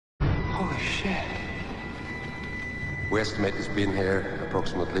Holy shit. We estimate it's been here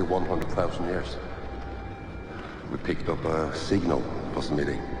approximately 100,000 years. We picked up a signal for some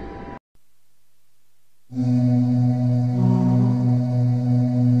meeting.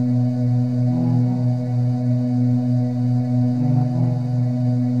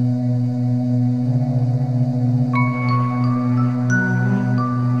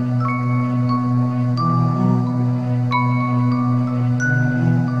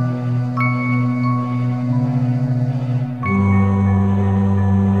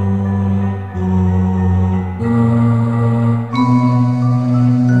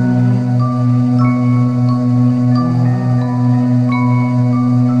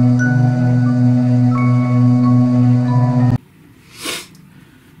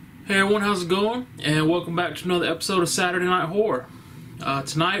 Hey everyone, how's it going? And welcome back to another episode of Saturday Night Horror.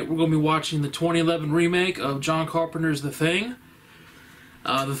 Tonight we're going to be watching the 2011 remake of John Carpenter's The Thing.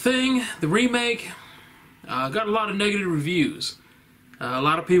 The remake, got a lot of negative reviews. A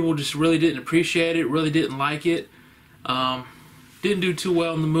lot of people just really didn't appreciate it, really didn't like it. Didn't do too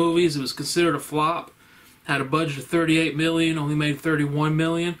well in the movies. It was considered a flop. Had a budget of $38 million, only made $31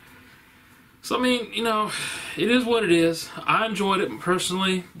 million. So, I mean, you know, it is what it is. I enjoyed it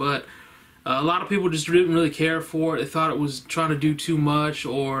personally, but a lot of people just didn't really care for it. They thought it was trying to do too much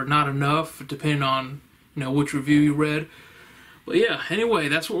or not enough, depending on, you know, which review you read. But yeah, anyway,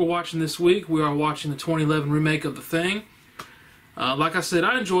 that's what we're watching this week. We are watching the 2011 remake of The Thing. Like I said,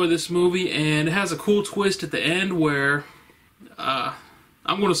 I enjoy this movie, and it has a cool twist at the end where, I'm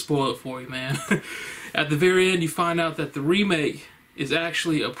going to spoil it for you, man. At the very end, you find out that the remake is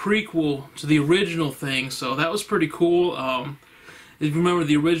actually a prequel to the original Thing, so that was pretty cool. If you remember,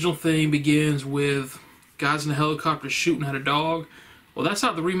 the original Thing begins with guys in a helicopter shooting at a dog. Well, that's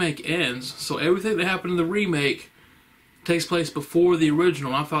how the remake ends, so everything that happened in the remake takes place before the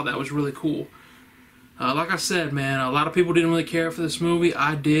original. I thought that was really cool. Like I said, man, a lot of people didn't really care for this movie.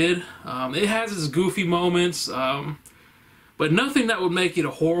 I did. It has its goofy moments, but nothing that would make it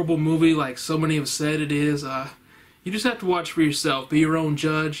a horrible movie like so many have said it is. You just have to watch for yourself. Be your own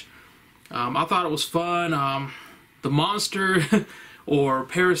judge. I thought it was fun. The monster, or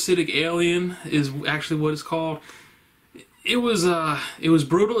parasitic alien, is actually what it's called. It was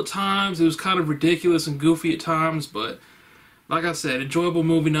brutal at times. It was kind of ridiculous and goofy at times, but like I said, enjoyable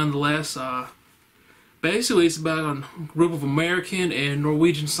movie nonetheless. Basically, it's about a group of American and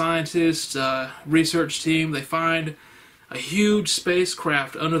Norwegian scientists, research team. They find a huge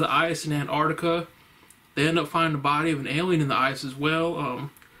spacecraft under the ice in Antarctica. They end up finding the body of an alien in the ice as well.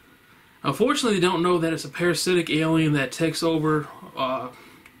 Unfortunately, they don't know that it's a parasitic alien that takes over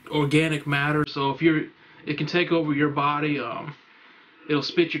organic matter. So if it can take over your body. It'll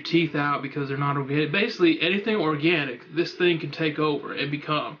spit your teeth out because they're not organic. Basically, anything organic, this thing can take over and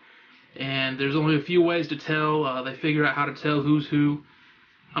become. And there's only a few ways to tell. They figure out how to tell who's who.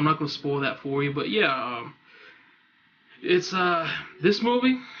 I'm not going to spoil that for you, but yeah, it's this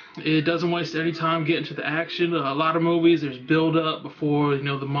movie. It doesn't waste any time getting to the action. A lot of movies, there's build up before, you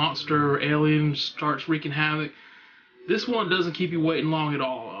know, the monster or alien starts wreaking havoc. This one doesn't keep you waiting long at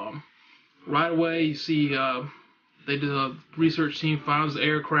all. Right away, you see the research team finds the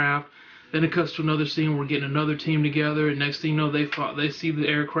aircraft. Then it cuts to another scene where we're getting another team together, and next thing you know, they see the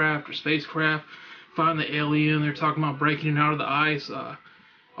aircraft or spacecraft, find the alien. They're talking about breaking it out of the ice.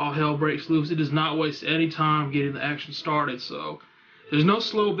 All hell breaks loose. It does not waste any time getting the action started. So there's no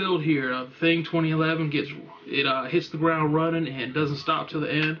slow build here. The Thing 2011 hits the ground running and doesn't stop till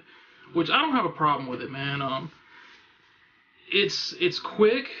the end, which I don't have a problem with it, man. It's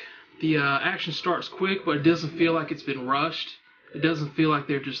quick. The action starts quick, but it doesn't feel like it's been rushed. It doesn't feel like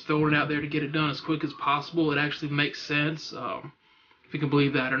they're just throwing it out there to get it done as quick as possible. It actually makes sense, if you can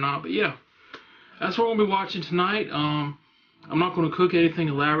believe that or not. But yeah, that's what we'll be watching tonight. I'm not going to cook anything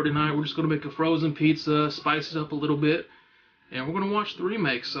elaborate tonight. We're just going to make a frozen pizza, spice it up a little bit, and we're going to watch the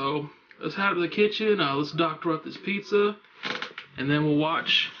remake. So let's head to the kitchen, let's doctor up this pizza, and then we'll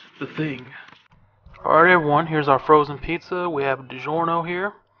watch The Thing. Alright everyone, here's our frozen pizza. We have a DiGiorno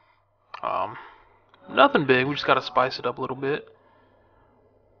here. Nothing big, we just got to spice it up a little bit.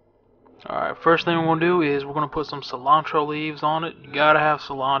 Alright, first thing we're going to do is we're going to put some cilantro leaves on it. You got to have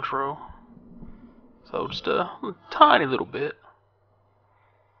cilantro. So just a tiny little bit.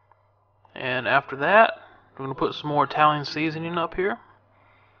 And after that, we're going to put some more Italian seasoning up here.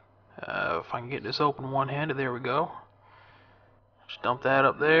 If I can get this open one-handed, there we go. Just dump that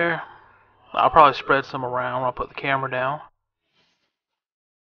up there. I'll probably spread some around when I put the camera down.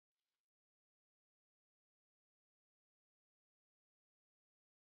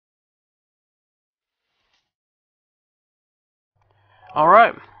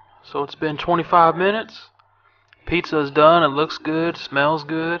 Alright, So it's been 25 minutes. Pizza is done. It looks good. Smells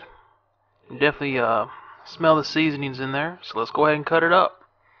good. You definitely smell the seasonings in there. So let's go ahead and cut it up.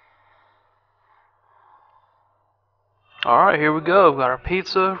 Alright, here we go. We've got our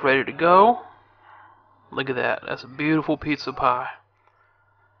pizza ready to go. Look at that. That's a beautiful pizza pie.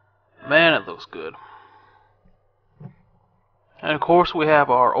 Man, it looks good. And of course we have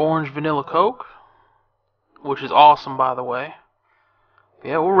our orange vanilla Coke, which is awesome, by the way.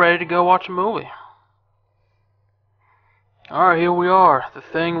 Yeah, we're ready to go watch a movie. Alright, here we are. The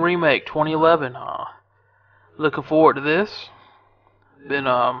Thing Remake 2011. Looking forward to this. Been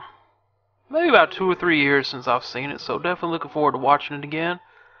maybe about 2 or 3 years since I've seen it, so definitely looking forward to watching it again.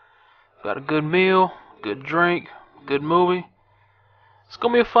 Got a good meal, good drink, good movie. It's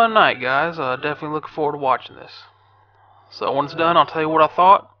gonna be a fun night, guys. Definitely looking forward to watching this. So when it's done, I'll tell you what I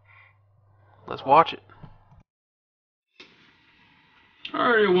thought. Let's watch it.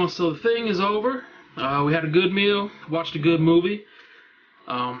 Alright everyone, so The Thing is over. We had a good meal, watched a good movie.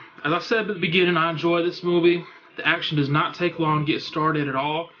 As I said at the beginning, I enjoy this movie. The action does not take long to get started at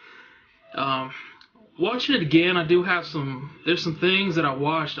all. Watching it again, I do have there's some things that I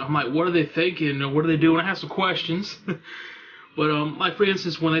watched, I'm like, what are they thinking, or what are they doing? I have some questions. But, like for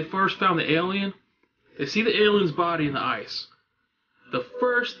instance, when they first found the alien, they see the alien's body in the ice. The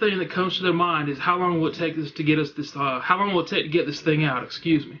first thing that comes to their mind is how long will it take to get this thing out,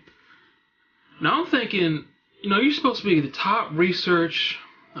 excuse me. Now I'm thinking, you know, you're supposed to be the top research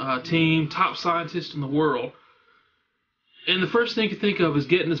team, top scientist in the world. And the first thing you think of is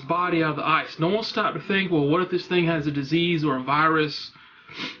getting this body out of the ice. No one stopped to think, well, what if this thing has a disease or a virus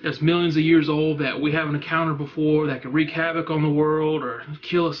that's millions of years old that we haven't encountered before, that could wreak havoc on the world or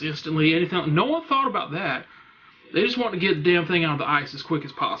kill us instantly, anything. No one thought about that. They just want to get the damn thing out of the ice as quick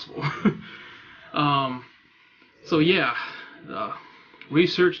as possible. So yeah, the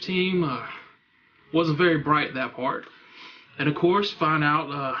research team wasn't very bright, that part. And of course, find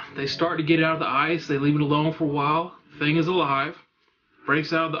out they start to get it out of the ice, they leave it alone for a while. Thing is alive,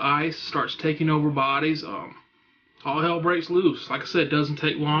 breaks out of the ice, starts taking over bodies. All hell breaks loose. Like I said, it doesn't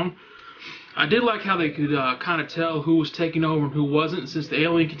take long. I did like how they could kind of tell who was taking over and who wasn't. Since the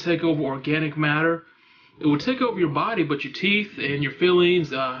alien can take over organic matter, it would take over your body, but your teeth and your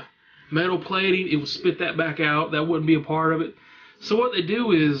fillings, metal plating, it would spit that back out. That wouldn't be a part of it. So what they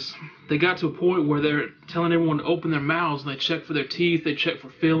do is they got to a point where they're telling everyone to open their mouths and they check for their teeth, they check for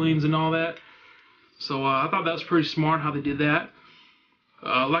fillings and all that. So I thought that was pretty smart how they did that.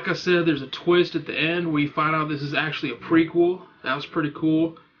 Like I said, there's a twist at the end where you find out this is actually a prequel. That was pretty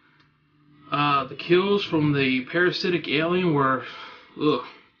cool. The kills from the parasitic alien were, ugh.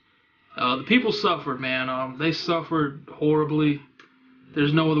 The people suffered, man. They suffered horribly.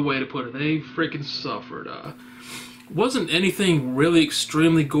 There's no other way to put it. They freaking suffered. Wasn't anything really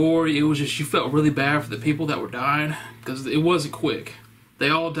extremely gory. It was just you felt really bad for the people that were dying because it wasn't quick. They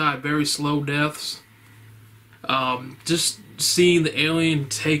all died very slow deaths. Just seeing the alien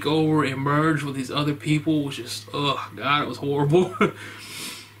take over and merge with these other people was just, oh god, it was horrible.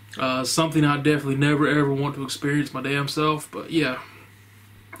 Something I definitely never ever want to experience my damn self. But yeah,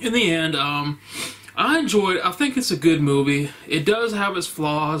 in the end, I enjoyed it. I think it's a good movie. It does have its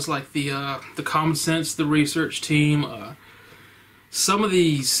flaws, like the common sense, the research team. Some of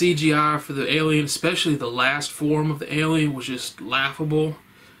the CGI for the alien, especially the last form of the alien, was just laughable.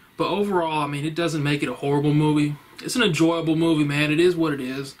 But overall, I mean, it doesn't make it a horrible movie. It's an enjoyable movie, man. It is what it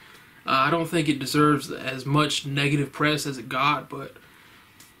is. I don't think it deserves as much negative press as it got, but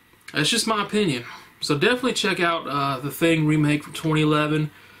that's just my opinion. So definitely check out The Thing Remake from 2011.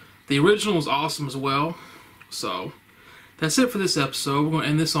 The original is awesome as well. So that's it for this episode. We're going to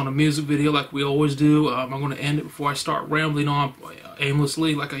end this on a music video like we always do. I'm going to end it before I start rambling on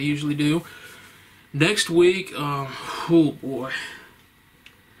aimlessly like I usually do. Next week, oh boy.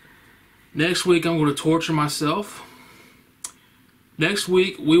 Next week I'm going to torture myself. Next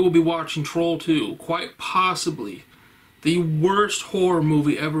week we will be watching Troll 2. Quite possibly the worst horror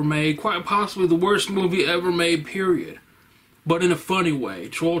movie ever made. Quite possibly the worst movie ever made, period. But in a funny way.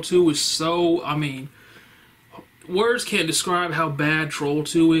 Troll 2 is so, I mean, words can't describe how bad Troll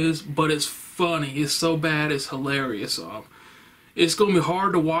 2 is, but it's funny. It's so bad, it's hilarious. It's going to be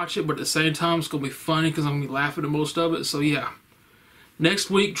hard to watch it, but at the same time it's going to be funny because I'm going to be laughing at most of it. So yeah.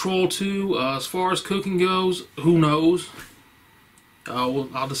 Next week, Troll 2. As far as cooking goes, who knows?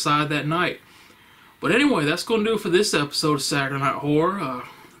 I'll decide that night. But anyway, that's going to do it for this episode of Saturday Night Horror.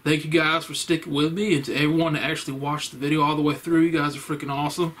 Thank you guys for sticking with me, and to everyone that actually watched the video all the way through. You guys are freaking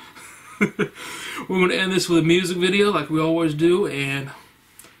awesome. We're going to end this with a music video like we always do, and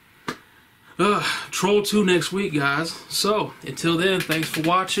Troll 2 next week, guys. So, until then, thanks for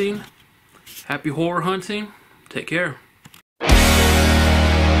watching. Happy horror hunting. Take care.